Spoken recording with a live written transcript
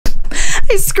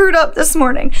I screwed up this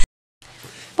morning.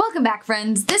 Welcome back,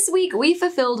 friends. This week we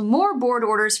fulfilled more board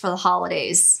orders for the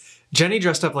holidays. Jennie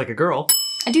dressed up like a girl.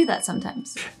 I do that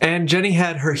sometimes. And Jennie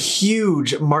had her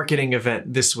huge marketing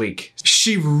event this week.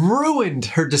 She ruined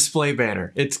her display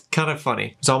banner. It's kind of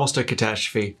funny. It's almost a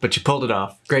catastrophe, but you pulled it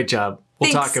off. Great job.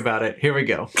 We'll Thanks. talk about it. Here we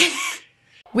go.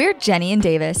 We're Jennie and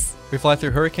Davis. We fly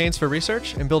through hurricanes for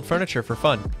research and build furniture for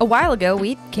fun. A while ago,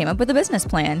 we came up with a business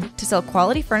plan to sell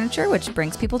quality furniture which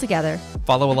brings people together.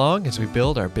 Follow along as we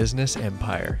build our business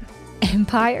empire.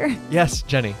 Empire? Yes,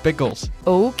 Jennie, big goals.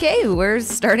 Okay, we're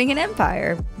starting an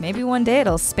empire. Maybe one day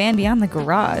it'll span beyond the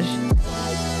garage.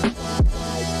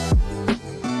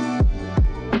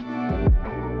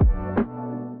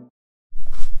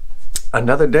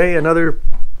 Another day, another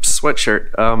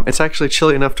sweatshirt. It's actually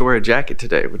chilly enough to wear a jacket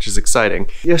today, which is exciting.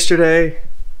 Yesterday,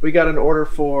 we got an order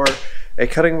for a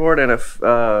cutting board and a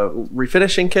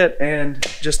refinishing kit and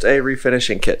just a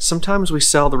refinishing kit. Sometimes we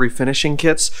sell the refinishing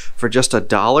kits for just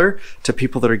 $1 to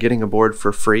people that are getting a board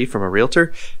for free from a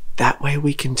realtor. That way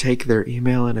we can take their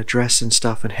email and address and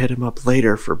stuff and hit them up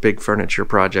later for big furniture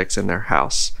projects in their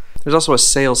house. There's also a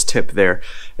sales tip there.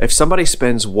 If somebody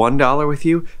spends $1 with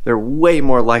you, they're way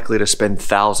more likely to spend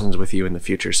thousands with you in the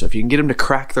future. So if you can get them to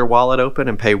crack their wallet open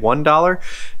and pay $1,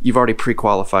 you've already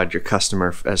pre-qualified your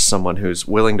customer as someone who's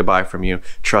willing to buy from you,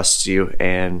 trusts you,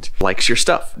 and likes your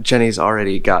stuff. Jennie's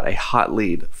already got a hot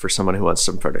lead for someone who wants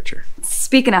some furniture.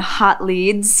 Speaking of hot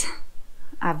leads,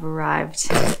 I've arrived.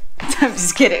 I'm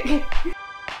just kidding.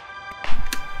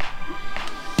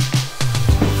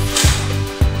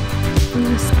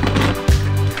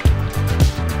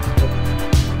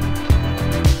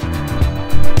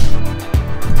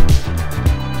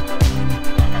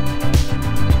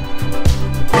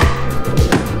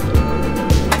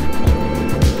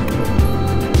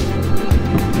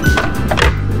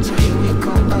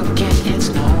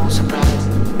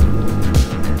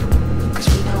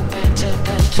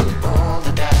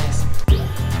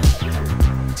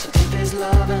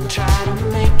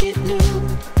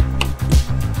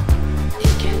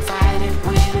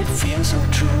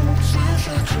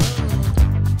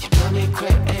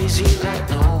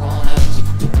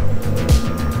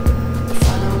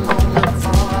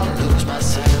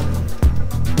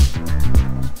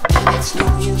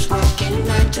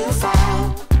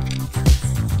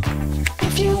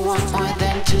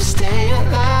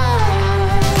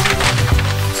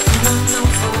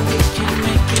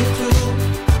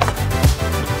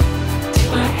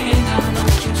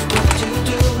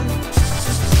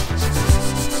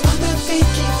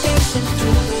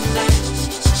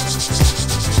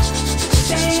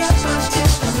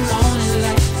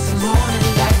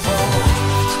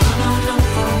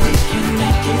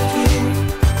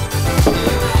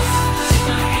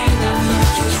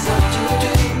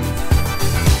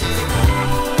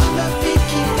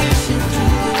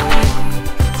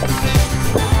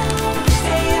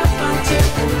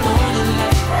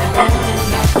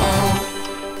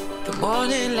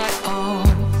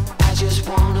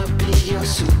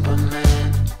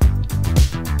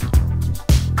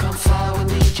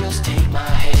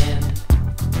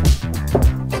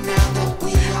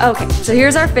 Okay, so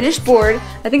here's our finished board.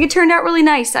 I think it turned out really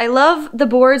nice. I love the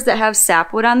boards that have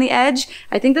sapwood on the edge.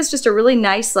 I think that's just a really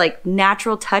nice, like,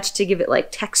 natural touch to give it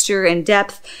like texture and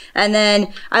depth. And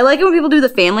then I like it when people do the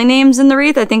family names in the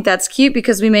wreath. I think that's cute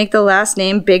because we make the last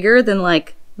name bigger than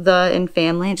like the in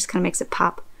family. It just kind of makes it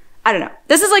pop. I don't know.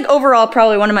 This is like overall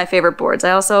probably one of my favorite boards.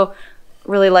 I also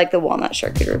really like the walnut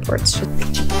charcuterie boards. You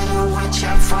better watch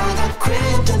out for the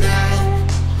kryptonite.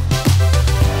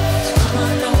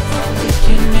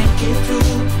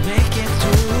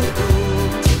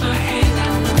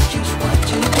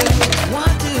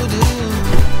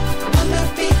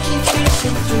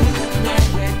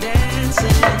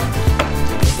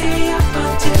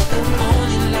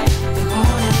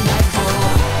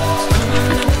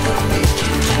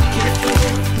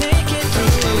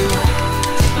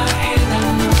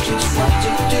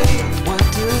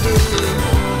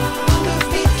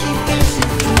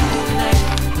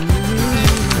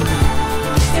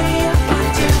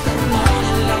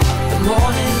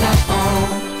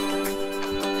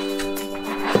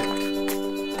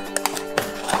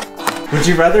 Would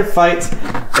you rather fight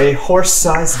a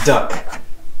horse-sized duck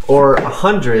or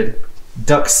 100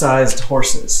 duck-sized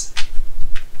horses?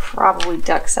 Probably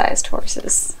duck-sized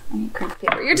horses. I need crinkle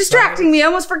paper. You're distracting me. I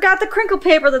almost forgot the crinkle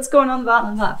paper that's going on the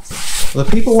bottom left. The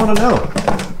people want to know.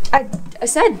 I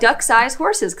said duck-sized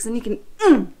horses because then you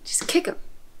can just kick them.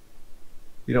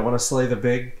 You don't want to slay the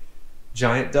big,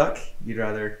 giant duck? You'd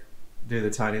rather do the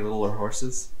tiny littler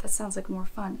horses? That sounds like more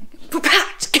fun.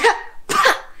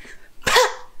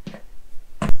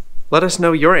 Let us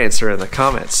know your answer in the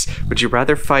comments. Would you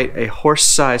rather fight a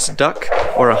horse-sized duck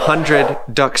or 100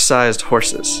 duck-sized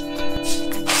horses?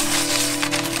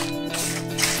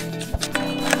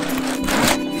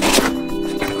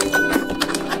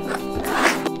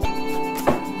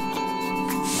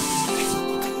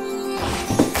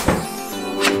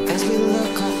 As we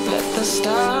look up at the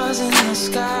stars in the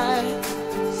sky,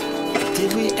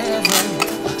 did we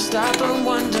ever stop and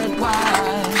wonder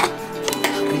why?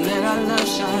 We let our love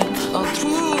shine all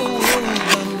through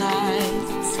the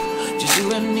night. Just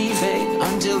you and me, babe,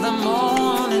 until the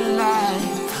morning light.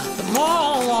 The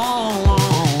morning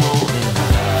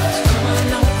light. Come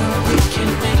on over, we can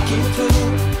make it through.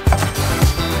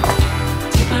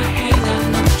 Take my hand,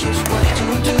 I know just what to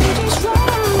do. Just run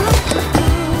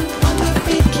on the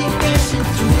beat, keep dancing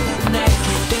through the night,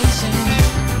 keep dancing.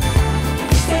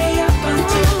 Stay up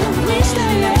until we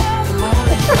stay up. The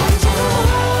morning light.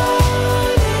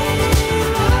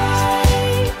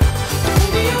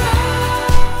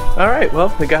 All right,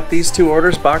 well, we got these 2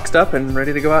 orders boxed up and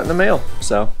ready to go out in the mail.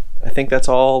 So I think that's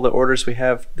all the orders we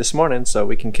have this morning, so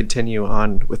we can continue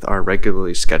on with our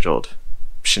regularly scheduled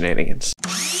shenanigans.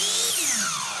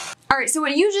 All right, so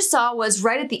what you just saw was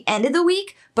right at the end of the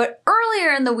week, but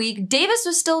earlier in the week, Davis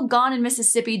was still gone in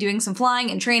Mississippi doing some flying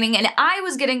and training, and I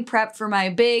was getting prepped for my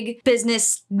big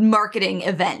business marketing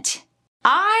event.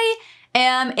 I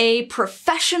am a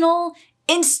professional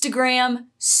Instagram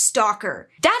stalker.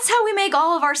 That's how we make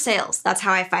all of our sales. That's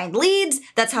how I find leads.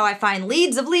 That's how I find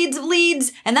leads of leads of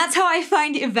leads. And that's how I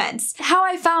find events. How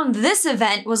I found this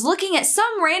event was looking at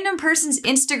some random person's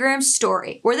Instagram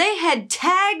story where they had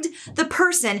tagged the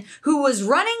person who was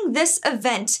running this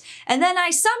event. And then I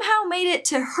somehow made it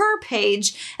to her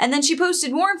page. And then she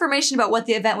posted more information about what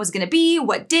the event was going to be,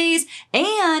 what days,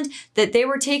 and that they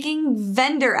were taking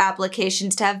vendor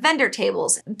applications to have vendor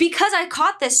tables. Because I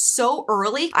caught this so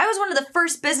early, I was one of the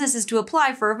first businesses to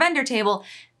apply for a vendor table,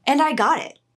 and I got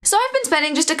it. So I've been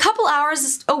spending just a couple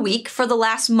hours a week for the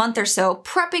last month or so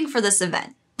prepping for this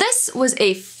event. This was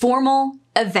a formal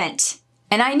event,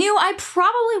 and I knew I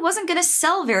probably wasn't gonna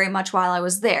sell very much while I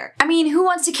was there. I mean, who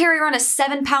wants to carry around a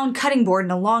 7-pound cutting board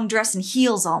and a long dress and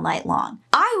heels all night long?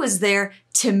 I was there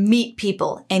to meet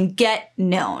people and get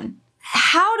known.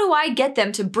 How do I get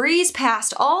them to breeze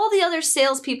past all the other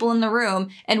salespeople in the room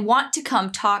and want to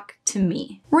come talk to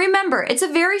me? Remember, it's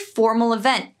a very formal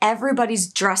event.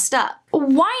 Everybody's dressed up.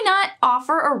 Why not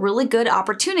offer a really good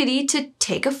opportunity to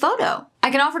take a photo?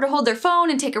 I can offer to hold their phone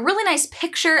and take a really nice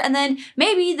picture, and then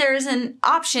maybe there's an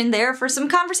option there for some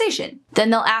conversation. Then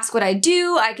they'll ask what I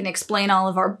do, I can explain all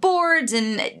of our boards,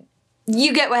 and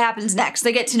you get what happens next.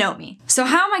 They get to know me. So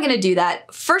how am I gonna do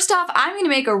that? First off, I'm gonna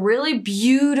make a really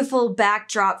beautiful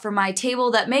backdrop for my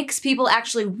table that makes people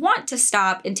actually want to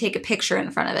stop and take a picture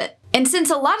in front of it. And since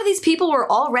a lot of these people were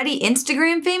already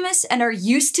Instagram famous and are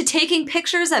used to taking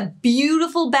pictures of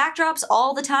beautiful backdrops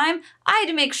all the time, I had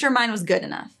to make sure mine was good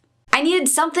enough. I needed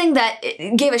something that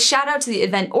gave a shout out to the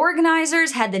event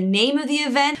organizers, had the name of the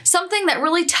event, something that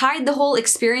really tied the whole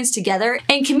experience together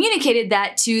and communicated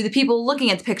that to the people looking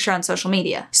at the picture on social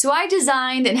media. So I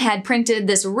designed and had printed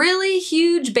this really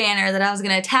huge banner that I was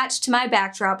gonna attach to my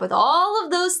backdrop with all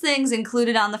of those things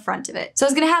included on the front of it. So I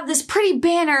was gonna have this pretty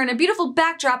banner and a beautiful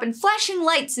backdrop and flashing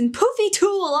lights and poofy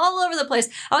tulle all over the place.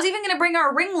 I was even gonna bring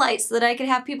our ring lights so that I could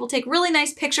have people take really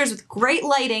nice pictures with great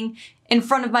lighting in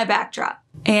front of my backdrop.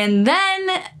 And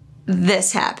then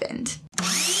this happened. I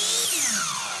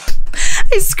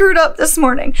screwed up this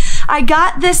morning. I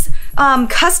got this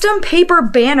custom paper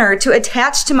banner to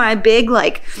attach to my big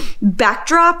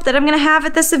backdrop that I'm gonna have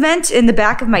at this event in the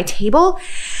back of my table.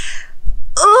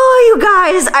 Oh, you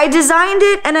guys, I designed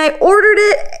it and I ordered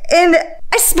it and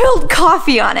I spilled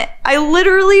coffee on it. I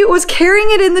literally was carrying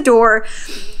it in the door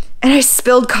and I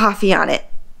spilled coffee on it.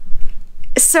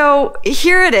 So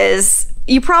here it is.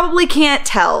 You probably can't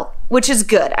tell, which is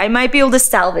good. I might be able to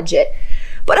salvage it.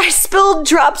 But I spilled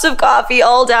drops of coffee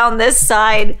all down this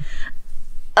side.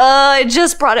 I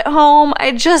just brought it home.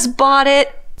 I just bought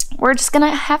it. We're just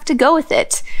gonna have to go with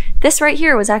it. This right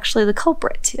here was actually the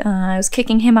culprit. I was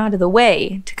kicking him out of the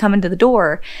way to come into the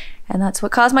door, and that's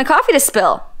what caused my coffee to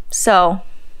spill. So,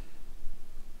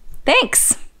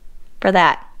 thanks for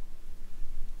that.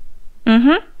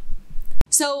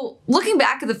 So looking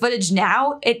back at the footage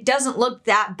now, it doesn't look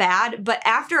that bad, but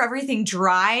after everything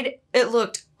dried, it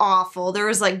looked awful. There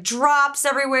was drops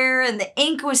everywhere and the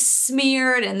ink was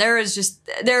smeared and there was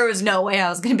no way I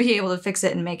was gonna be able to fix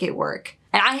it and make it work.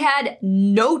 And I had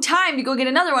no time to go get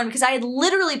another one because I had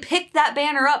literally picked that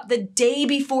banner up the day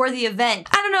before the event.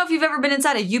 I don't know if you've ever been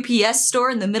inside a UPS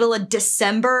store in the middle of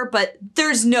December, but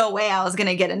there's no way I was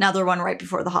gonna get another one right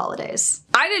before the holidays.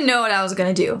 I didn't know what I was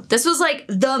gonna do. This was like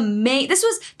this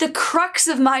was the crux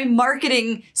of my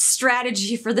marketing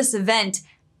strategy for this event,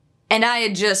 and I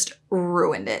had just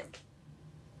ruined it.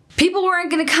 People weren't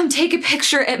gonna come take a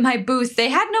picture at my booth. They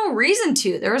had no reason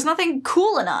to. There was nothing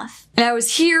cool enough. And I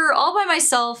was here all by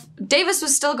myself. Davis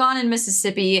was still gone in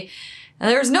Mississippi.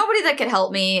 And there was nobody that could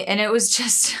help me, and it was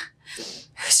just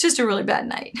a really bad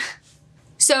night.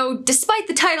 So despite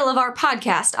the title of our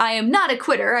podcast, I am not a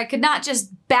quitter. I could not just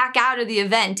back out of the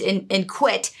event and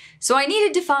quit. So I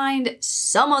needed to find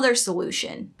some other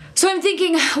solution. So I'm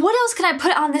thinking, what else can I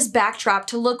put on this backdrop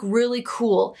to look really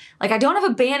cool? Like, I don't have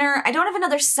a banner, I don't have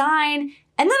another sign.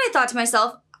 And then I thought to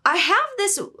myself, I have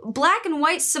this black and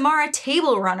white Samara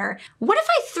table runner. What if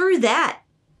I threw that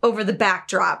over the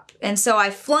backdrop? And so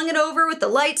I flung it over with the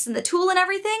lights and the tool and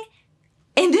everything,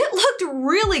 and it looked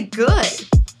really good.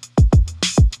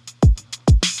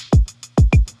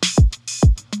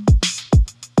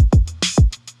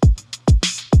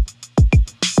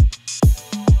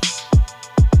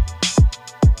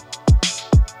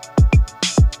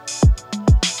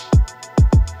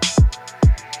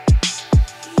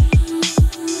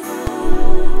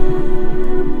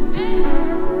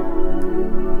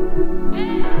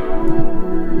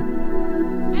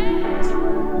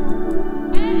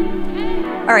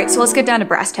 All right, so let's get down to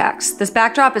brass tacks. This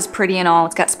backdrop is pretty and all,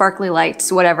 it's got sparkly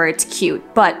lights, whatever, it's cute.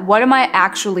 But what am I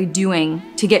actually doing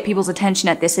to get people's attention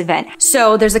at this event?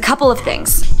 So there's a couple of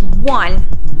things. One,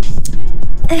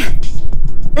 I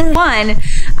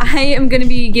am gonna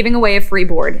be giving away a free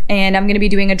board and I'm gonna be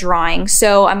doing a drawing.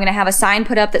 So I'm gonna have a sign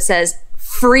put up that says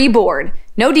free board.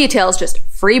 No details, just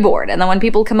free board. And then when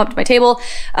people come up to my table,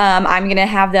 I'm gonna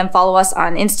have them follow us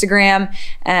on Instagram,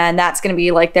 and that's gonna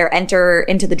be like their enter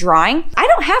into the drawing. I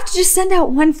don't have to just send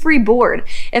out one free board.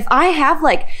 If I have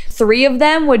like 3 of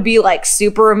them would be like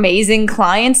super amazing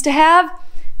clients to have.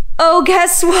 Oh,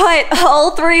 guess what?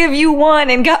 All 3 of you won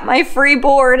and got my free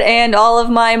board and all of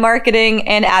my marketing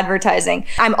and advertising.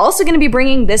 I'm also gonna be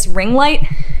bringing this ring light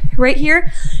right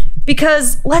here,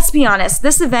 because let's be honest,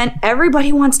 this event,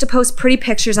 everybody wants to post pretty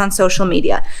pictures on social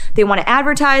media. They want to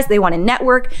advertise, they want to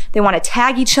network, they want to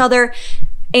tag each other.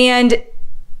 And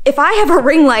if I have a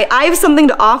ring light, I have something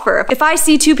to offer. If I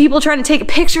see 2 people trying to take a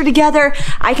picture together,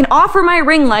 I can offer my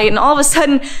ring light, and all of a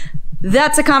sudden,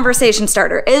 that's a conversation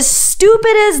starter. As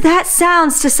stupid as that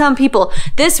sounds to some people,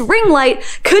 this ring light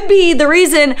could be the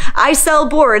reason I sell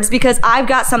boards, because I've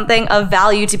got something of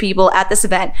value to people at this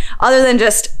event, other than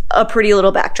just a pretty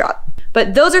little backdrop.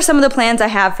 But those are some of the plans I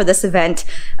have for this event,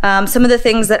 some of the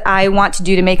things that I want to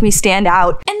do to make me stand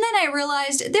out. And then I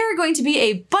realized there are going to be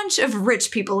a bunch of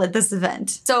rich people at this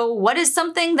event. So what is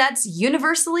something that's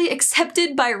universally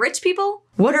accepted by rich people?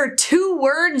 What are 2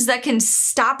 words that can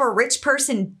stop a rich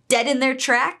person dead in their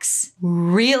tracks?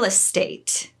 Real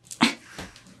estate.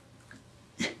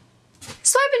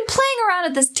 So I've been playing around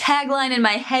with this tagline in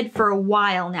my head for a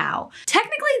while now.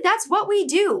 Technically, that's what we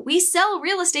do. We sell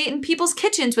real estate in people's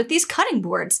kitchens with these cutting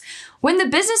boards. When the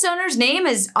business owner's name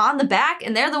is on the back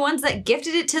and they're the ones that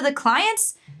gifted it to the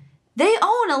clients, they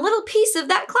own a little piece of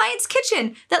that client's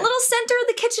kitchen. That little center of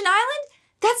the kitchen island,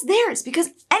 that's theirs,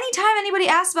 because anytime anybody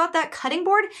asks about that cutting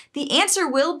board, the answer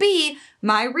will be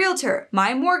my realtor,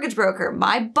 my mortgage broker,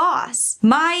 my boss,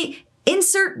 my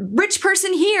insert rich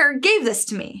person here gave this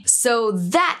to me. So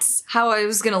that's how I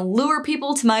was gonna lure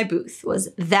people to my booth,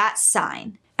 was that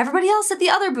sign. Everybody else at the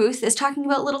other booth is talking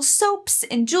about little soaps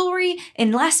and jewelry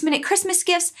and last minute Christmas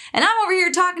gifts, and I'm over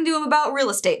here talking to them about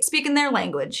real estate, speaking their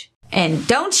language. And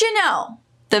don't you know,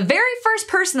 the very first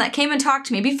person that came and talked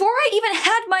to me before I even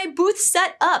had my booth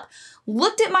set up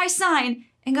looked at my sign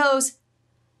and goes,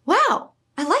 "Wow,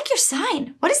 I like your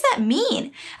sign. What does that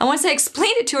mean?" And once I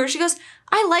explained it to her, she goes,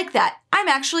 "I like that. I'm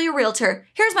actually a realtor.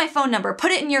 Here's my phone number.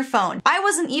 Put it in your phone." I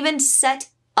wasn't even set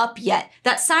up yet.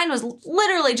 That sign was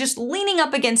literally just leaning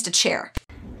up against a chair.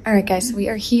 All right, guys, so we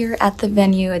are here at the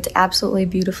venue. It's absolutely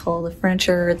beautiful. The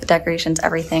furniture, the decorations,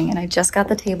 everything. And I just got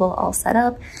the table all set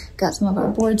up. Got some of our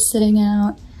boards sitting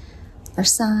out, our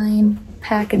sign,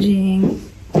 packaging,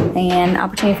 and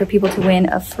opportunity for people to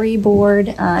win a free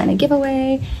board and a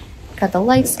giveaway. Got the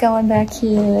lights going back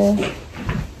here.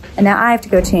 And now I have to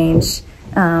go change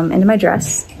into my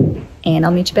dress, and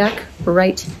I'll meet you back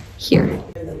right here.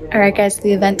 All right, guys,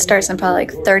 the event starts in probably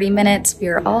like 30 minutes. We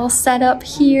are all set up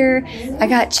here. I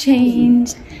got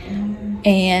changed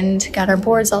and got our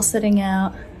boards all sitting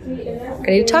out.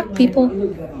 Ready to talk to people.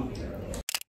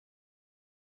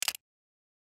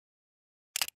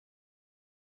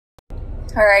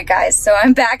 All right, guys, so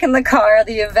I'm back in the car.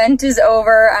 The event is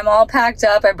over. I'm all packed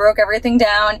up. I broke everything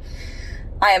down.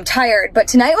 I am tired, but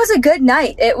tonight was a good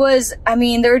night. It was, I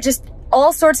mean, there were just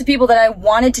all sorts of people that I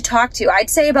wanted to talk to. I'd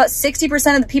say about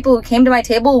 60% of the people who came to my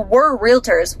table were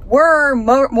realtors, were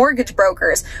mortgage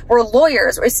brokers, were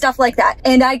lawyers, or stuff like that.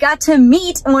 And I got to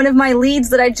meet one of my leads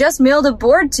that I just mailed a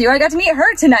board to. I got to meet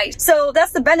her tonight. So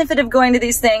that's the benefit of going to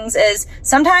these things, is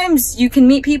sometimes you can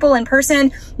meet people in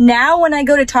person. Now when I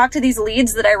go to talk to these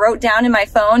leads that I wrote down in my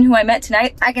phone who I met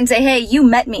tonight, I can say, hey, you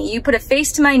met me. You put a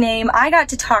face to my name. I got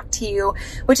to talk to you,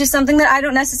 which is something that I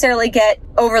don't necessarily get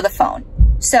over the phone.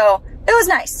 So it was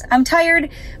nice. I'm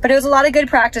tired, but it was a lot of good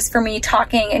practice for me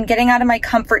talking and getting out of my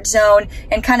comfort zone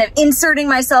and kind of inserting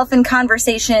myself in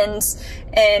conversations.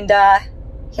 And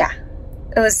yeah,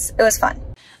 it was fun.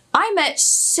 I met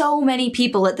so many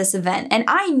people at this event, and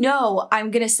I know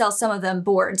I'm gonna sell some of them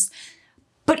boards.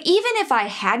 But even if I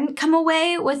hadn't come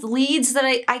away with leads that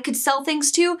I could sell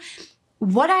things to,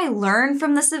 what I learned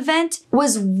from this event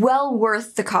was well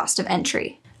worth the cost of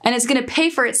entry. And it's gonna pay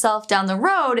for itself down the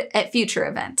road at future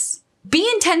events. Be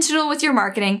intentional with your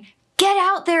marketing, get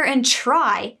out there and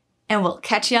try, and we'll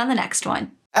catch you on the next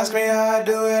one. Ask me how I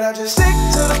do it, I just stick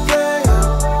to the plan.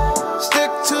 Stick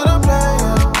to the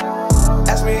plan.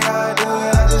 Ask me how I do it.